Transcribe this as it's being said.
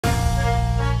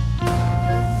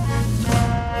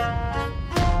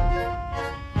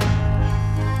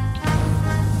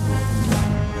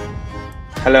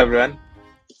Hello everyone.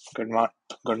 Good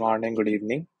morning, good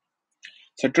evening.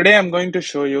 So today I'm going to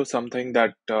show you something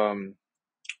that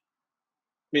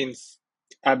means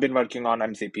I've been working on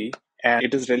MCP and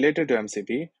it is related to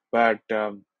MCP, but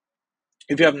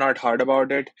if you have not heard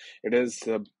about it, it is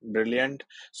brilliant.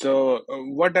 So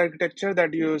what architecture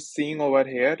that you're seeing over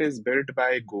here is built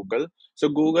by Google. So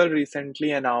Google recently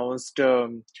announced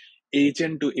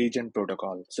agent to agent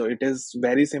protocol. So it is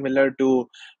very similar to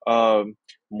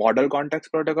model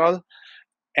context protocol.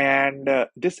 And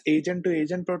this agent to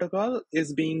agent protocol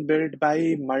is being built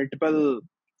by multiple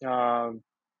uh,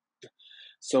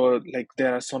 so like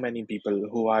there are so many people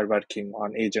who are working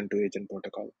on agent to agent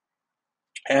protocol,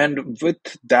 and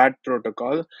with that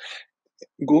protocol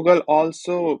Google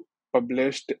also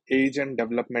published agent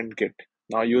development kit.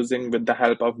 Now using with the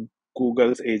help of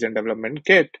Google's agent development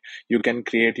kit, you can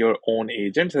create your own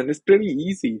agents, and it's pretty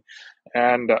easy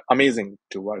and amazing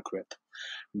to work with.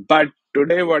 But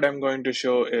today what I'm going to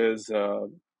show is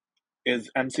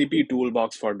MCP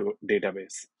Toolbox for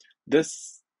database.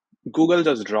 This Google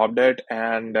just dropped it,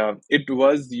 and it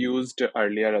was used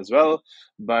earlier as well,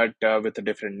 but with a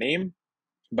different name.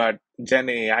 But Gen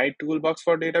AI Toolbox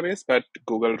for database, but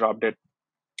Google dropped it,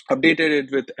 updated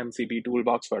it with MCP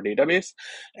Toolbox for database,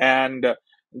 and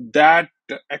that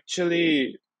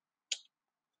actually.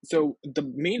 So the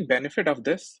main benefit of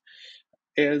this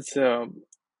is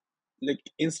like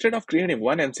instead of creating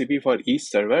one MCP for each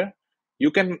server, you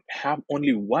can have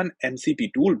only one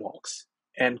MCP toolbox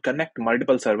and connect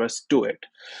multiple servers to it.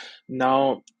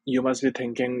 Now, you must be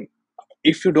thinking,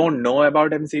 if you don't know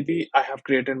about MCP, I have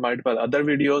created multiple other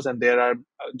videos, and there are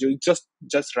you just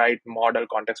write model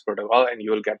context protocol, and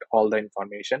you will get all the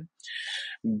information.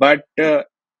 But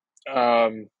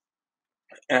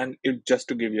and just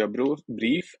to give you a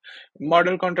brief,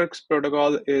 model context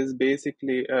protocol is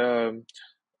basically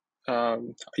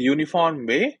uniform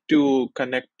way to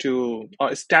connect to, or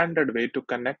a standard way to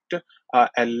connect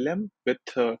LLM with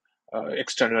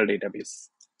external database.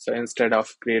 So instead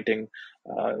of creating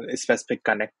specific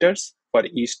connectors for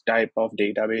each type of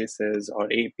databases or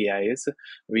APIs,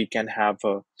 we can have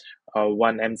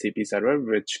one MCP server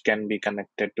which can be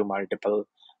connected to multiple,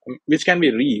 which can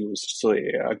be reused. So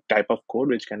a type of code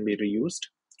which can be reused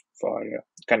for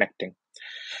connecting.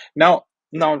 Now,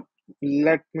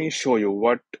 let me show you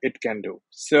what it can do.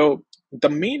 So the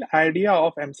main idea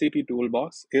of MCP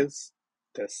Toolbox is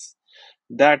this,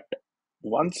 that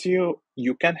once you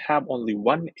can have only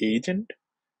one agent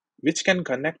which can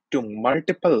connect to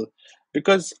multiple,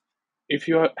 because if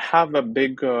you have a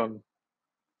big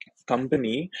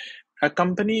company, a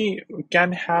company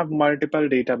can have multiple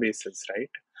databases, right?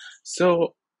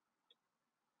 So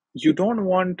you don't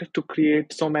want to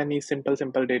create so many simple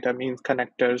data means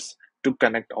connectors to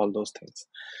connect all those things.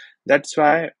 That's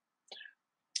why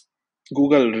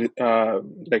Google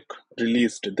like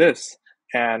released this,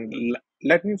 and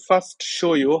let me first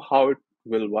show you how it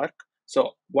will work.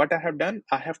 So what I have done,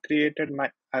 I have created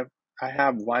I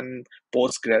have one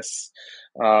Postgres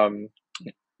um,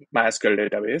 MySQL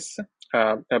database,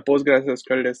 a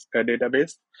PostgreSQL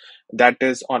database that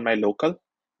is on my local,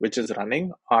 which is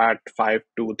running at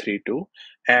 5232,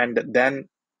 and then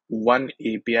one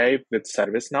API with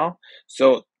ServiceNow.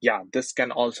 So yeah, this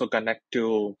can also connect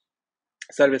to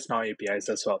ServiceNow APIs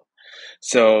as well.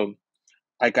 So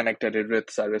I connected it with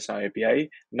ServiceNow API.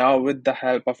 Now with the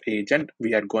help of agent,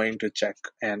 we are going to check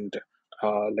and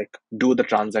like do the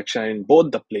transaction in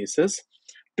both the places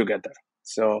together.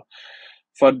 So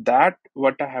for that,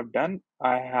 what I have done,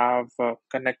 I have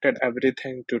connected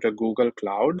everything to the Google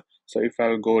Cloud. So if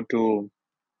I'll go to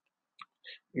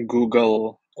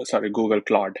Google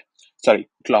Claude,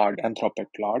 Anthropic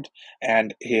Claude,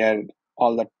 and here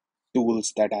all the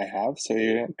tools that I have. So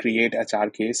you create HR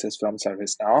cases from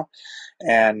ServiceNow,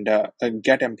 and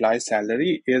get employee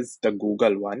salary is the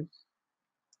Google one,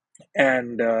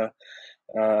 and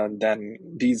then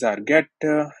these are get.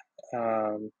 There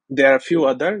are a few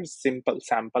other simple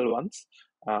sample ones.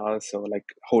 So like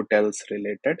hotels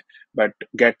related, but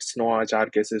gets no HR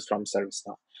cases from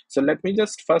ServiceNow. So let me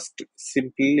just first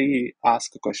simply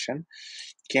ask a question.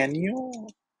 Can you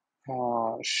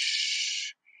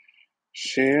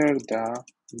share the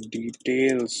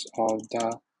details of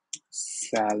the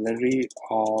salary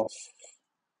of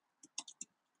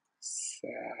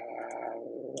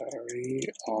salary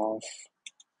of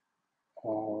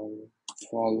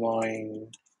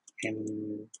following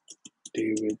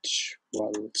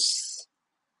individuals?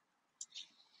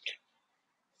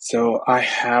 So I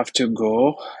have to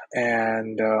go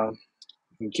and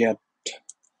get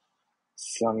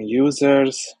some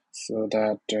users, so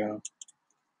that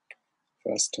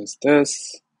first is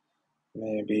this,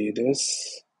 maybe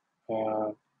this,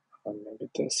 or maybe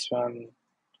this one.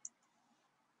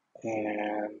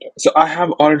 And so I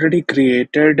have already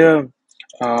created a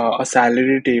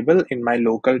salary table in my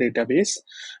local database,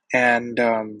 and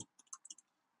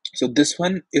so this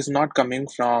one is not coming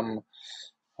from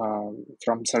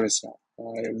ServiceNow.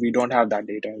 We don't have that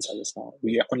data in ServiceNow.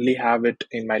 We only have it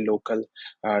in my local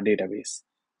database.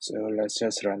 So let's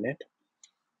just run it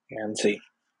and see.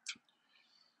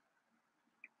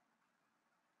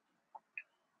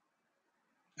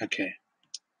 Okay,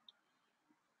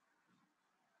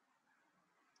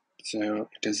 so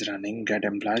it is running get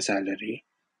employee salary,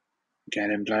 get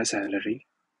employee salary.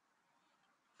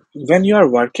 When you are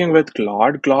working with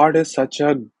Claude, Claude is such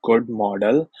a good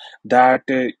model that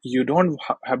you don't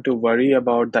have to worry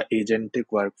about the agentic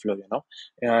workflow.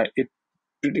 It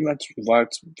pretty much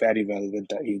works very well with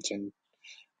the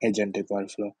agentic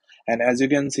workflow. And as you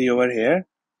can see over here,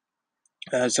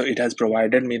 so it has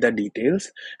provided me the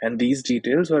details, and these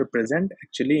details were present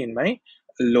actually in my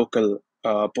local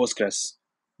Postgres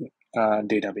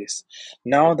database.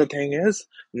 Now the thing is,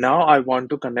 now I want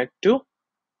to connect to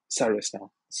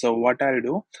ServiceNow. So what I'll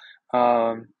do,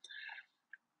 I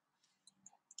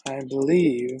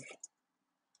believe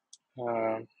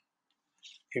uh,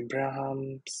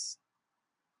 Abraham's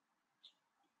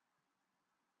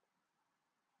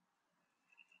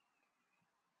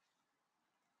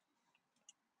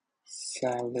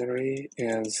salary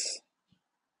is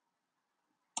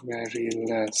very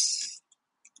less.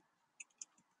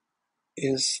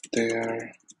 Is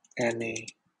there any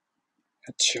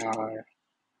HR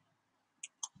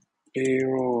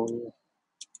payroll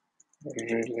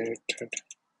related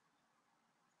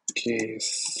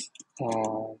case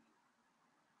on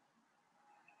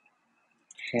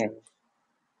him?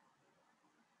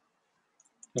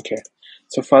 Okay,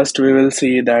 so first we will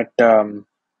see that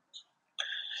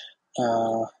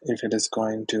if it is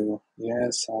going to,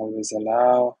 yes, always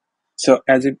allow. So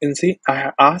as you can see,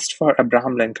 I asked for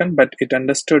Abraham Lincoln, but it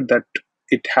understood that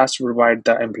it has to provide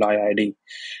the employee ID.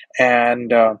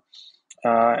 And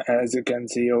as you can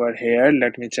see over here,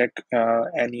 let me check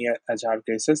any HR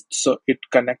cases. So it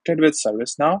connected with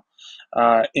ServiceNow,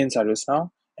 in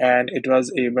ServiceNow, and it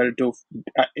was able to,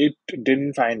 it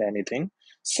didn't find anything.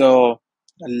 So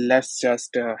let's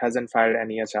just, hasn't filed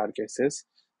any HR cases.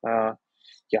 Yeah,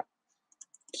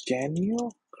 can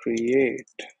you create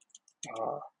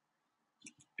a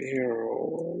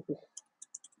payroll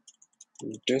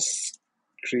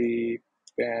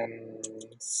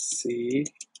discrepancy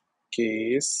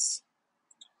case?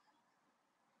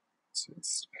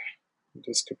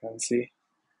 Discrepancy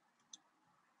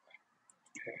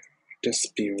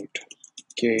dispute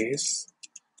case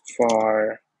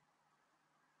for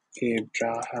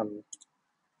Abraham.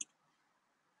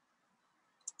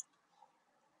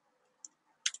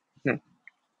 Hmm.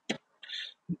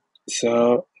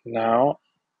 So now,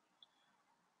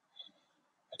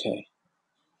 okay,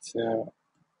 so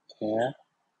yeah,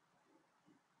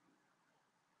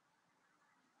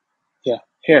 yeah,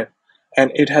 here,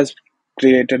 and it has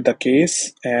created the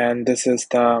case, and this is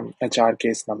the HR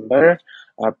case number,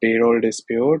 payroll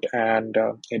dispute, and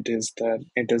it is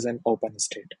an open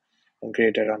state and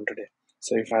created on today.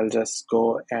 So if I'll just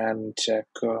go and check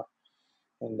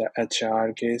in the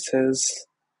HR cases,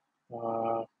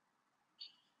 uh,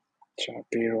 HR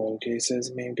payroll cases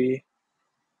maybe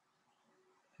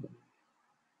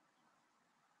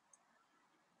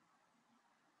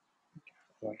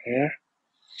over here.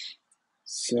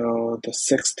 So the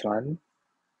sixth one,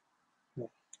 no,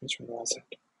 which one was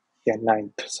it? Yeah,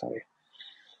 ninth, sorry.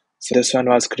 So this one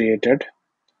was created.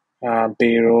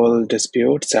 Payroll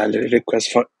dispute, salary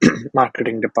request for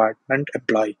marketing department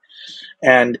employee.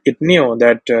 And it knew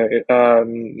that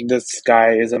this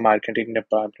guy is a marketing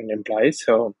department employee.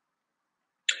 So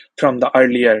from the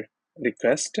earlier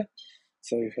request,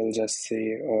 so if you'll just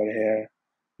see over here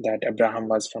that Abraham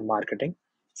was from marketing,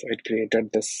 so it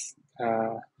created this.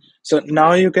 So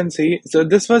now you can see, so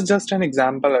this was just an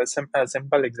example, a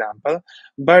simple example,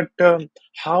 but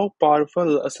how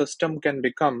powerful a system can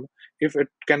become if it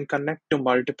can connect to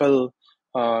multiple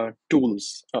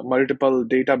tools, multiple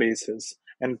databases,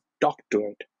 and talk to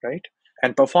it, right?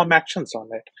 And perform actions on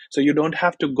it. So you don't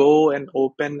have to go and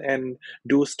open and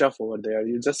do stuff over there.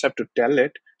 You just have to tell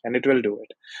it, and it will do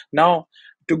it. Now,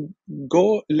 to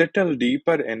go little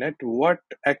deeper in it, what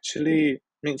actually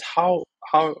means, how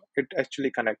it actually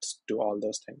connects to all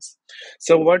those things.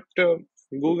 So what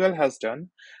Google has done,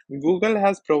 Google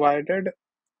has provided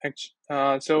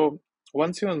so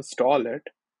once you install it,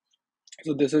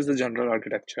 so this is the general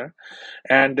architecture,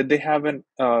 and they have an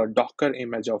Docker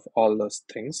image of all those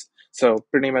things. So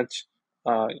pretty much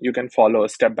you can follow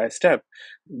step by step.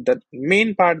 The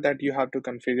main part that you have to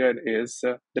configure is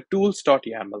the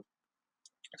tools.yaml.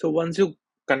 So once you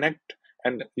connect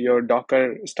and your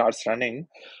Docker starts running,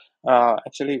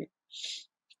 actually,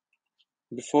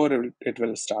 before it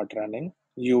will start running,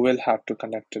 you will have to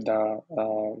connect to the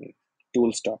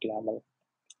tools.yaml,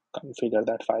 configure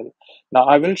that file. Now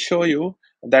I will show you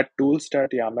that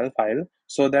tools.yaml file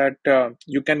so that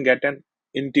you can get an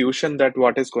intuition that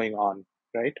what is going on,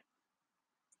 right?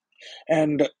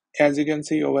 And as you can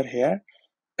see over here,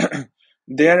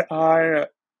 there are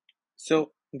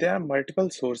there are multiple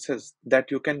sources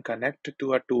that you can connect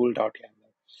to a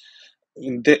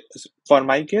tool.yaml. For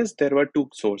my case, there were two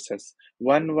sources.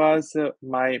 One was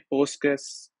my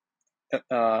Postgres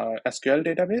SQL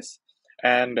database,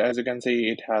 and as you can see,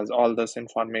 it has all this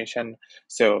information.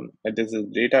 So this is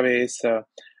database,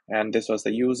 and this was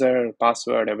the user,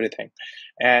 password, everything.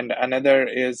 And another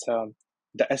is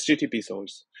the HTTP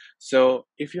source. So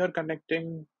if you are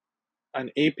connecting an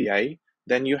API,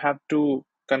 then you have to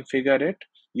configure it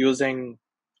using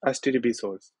HTTP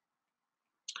source.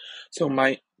 So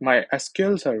my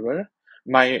SQL server,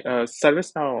 my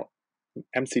ServiceNow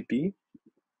MCP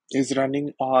is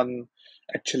running on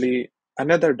actually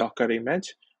another Docker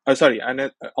image. Sorry, on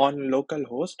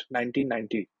localhost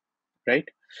 1990, right?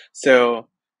 So,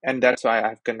 and that's why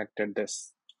I've connected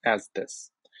this as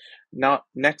this. Now,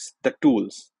 next, the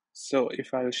tools. So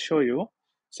if I'll show you,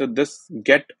 so this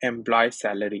get employee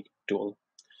salary tool.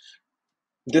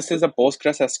 This is a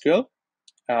PostgreSQL.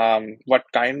 What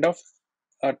kind of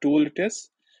a tool it is?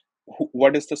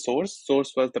 What is the source?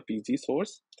 Source was the PG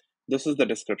source. This is the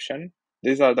description.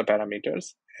 These are the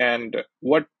parameters. And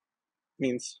what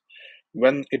means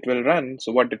when it will run,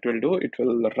 so what it will do, it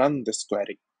will run this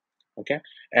query. Okay.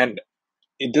 And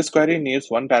this query needs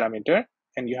one parameter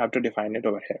and you have to define it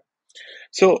over here.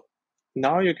 So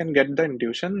now you can get the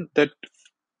intuition that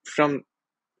from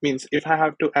means if I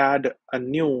have to add a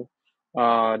new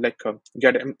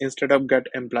instead of get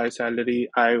employee salary,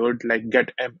 I would like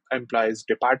get employees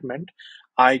department.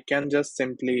 I can just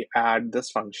simply add this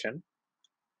function.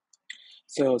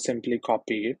 So simply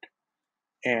copy it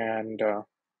and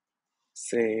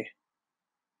say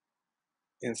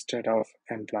instead of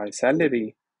employee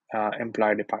salary,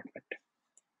 employee department,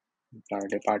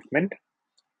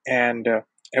 and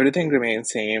everything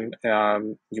remains same.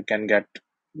 You can get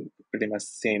pretty much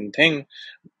same thing.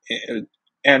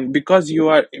 And because you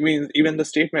are, I mean, even the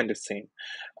statement is same.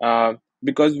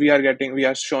 Because we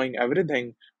are showing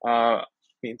everything.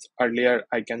 Means earlier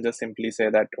I can just simply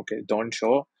say that okay, don't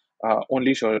show,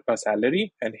 only show a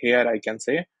salary, and here I can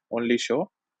say only show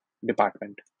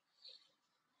department.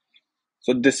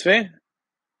 So this way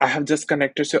I have just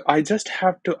connected. So I just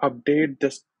have to update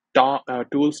this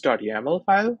tools.yaml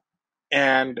file,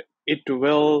 and it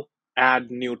will add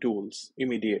new tools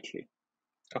immediately.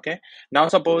 Okay. Now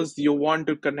suppose you want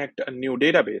to connect a new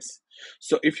database.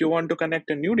 So if you want to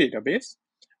connect a new database,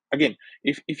 again,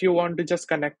 if you want to just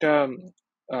connect a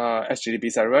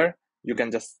HTTP server, you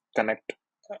can just connect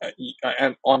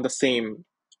and on the same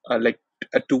like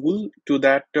a tool to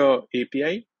that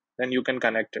API, then you can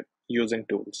connect it using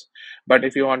tools. But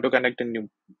if you want to connect a new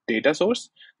data source,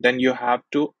 then you have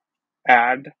to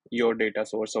add your data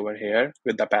source over here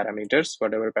with the parameters,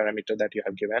 whatever parameter that you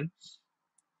have given.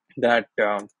 That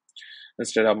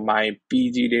instead of my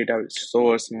PG data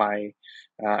source, my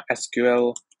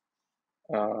SQL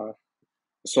uh,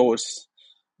 source,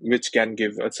 which can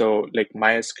give so like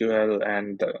MySQL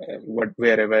and what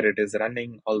wherever it is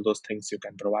running, all those things you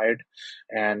can provide,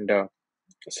 and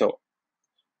so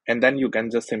and then you can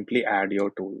just simply add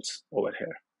your tools over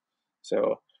here.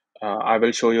 So I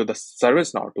will show you the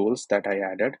ServiceNow tools that I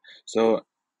added. So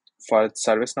for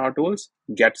ServiceNow tools,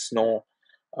 get Snow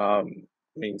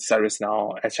means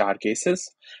ServiceNow HR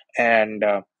cases, and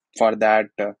for that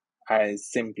I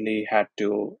simply had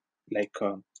to like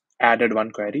added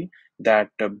one query that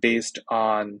based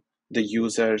on the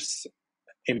user's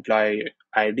employee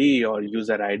ID or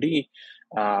user ID,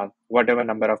 whatever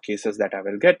number of cases that I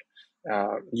will get,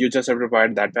 you just have to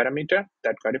provide that parameter,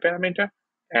 that query parameter,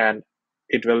 and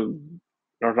it will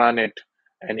run it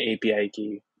an API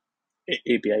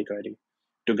query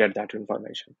to get that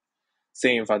information.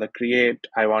 Same for the create.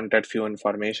 I wanted few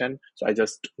information, so I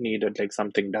just needed like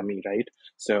something dummy, right?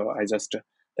 So I just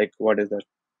like what is the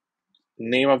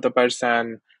name of the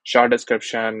person, short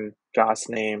description, class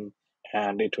name,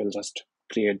 and it will just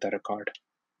create the record.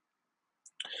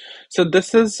 So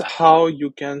this is how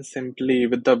you can simply,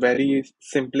 with the very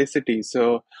simplicity.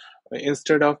 So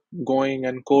instead of going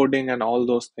and coding and all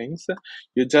those things,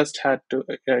 you just had to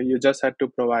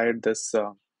provide this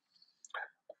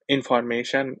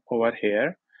information over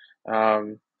here,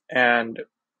 and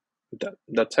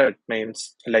that's it.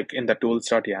 Means like in the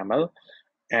tools.yaml,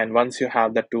 and once you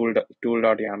have the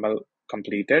tool.yaml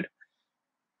completed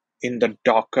in the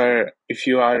Docker, if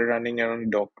you are running your own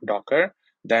Docker,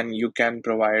 then you can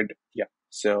provide, yeah.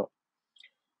 So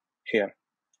here,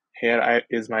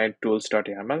 is my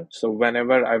tools.yaml. So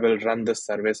whenever I will run this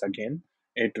service again,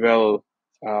 it will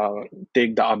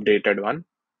take the updated one,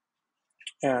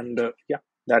 and yeah,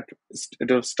 that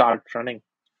it will start running.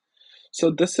 So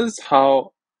this is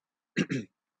how,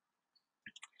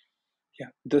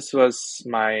 yeah, this was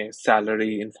my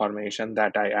salary information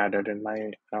that I added in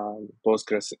my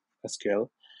PostgreSQL.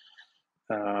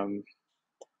 Um,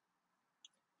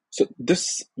 so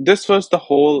this was the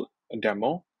whole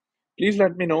demo. Please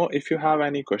let me know if you have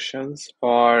any questions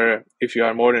or if you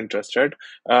are more interested.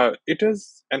 It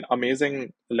is an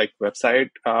amazing like website,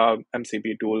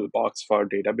 MCP Toolbox for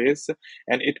database,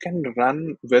 and it can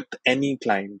run with any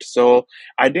client. So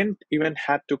I didn't even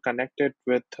had to connect it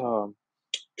with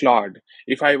Claude.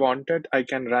 If I wanted, I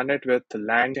can run it with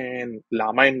LangChain,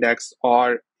 Llama Index,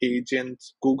 or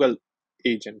Agents, Google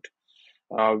Agent,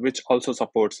 which also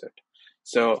supports it.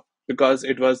 So because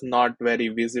it was not very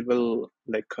visible,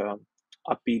 like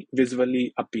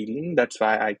visually appealing, that's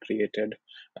why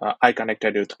I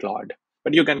connected with Claude.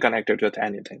 But you can connect it with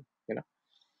anything, you know.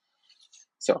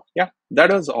 So yeah,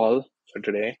 that was all for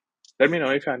today. Let me know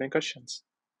if you have any questions.